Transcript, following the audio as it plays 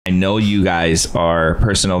know you guys are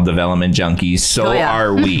personal development junkies. So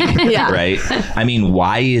are we, right? I mean,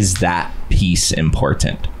 why is that piece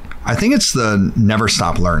important? I think it's the never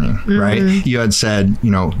stop learning, right? You had said,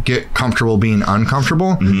 you know, get comfortable being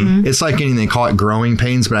uncomfortable. It's like anything, they call it growing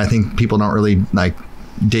pains, but I think people don't really like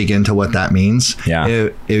dig into what that means.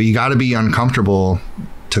 You got to be uncomfortable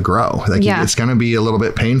to grow. Like it's going to be a little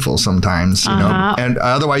bit painful sometimes, you know, and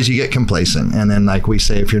otherwise you get complacent. And then, like we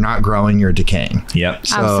say, if you're not growing, you're decaying. So,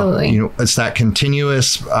 absolutely. You know, it's that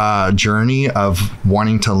continuous journey of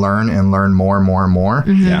wanting to learn and learn more and more and more.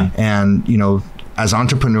 And, you know, as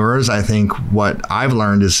entrepreneurs, I think what I've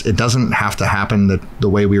learned is it doesn't have to happen the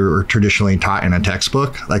way we were traditionally taught in a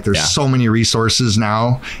textbook. Like there's so many resources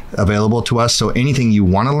now available to us. So anything you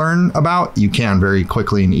want to learn about, you can very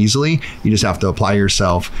quickly and easily. You just have to apply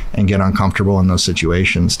yourself and get uncomfortable in those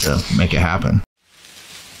situations to make it happen.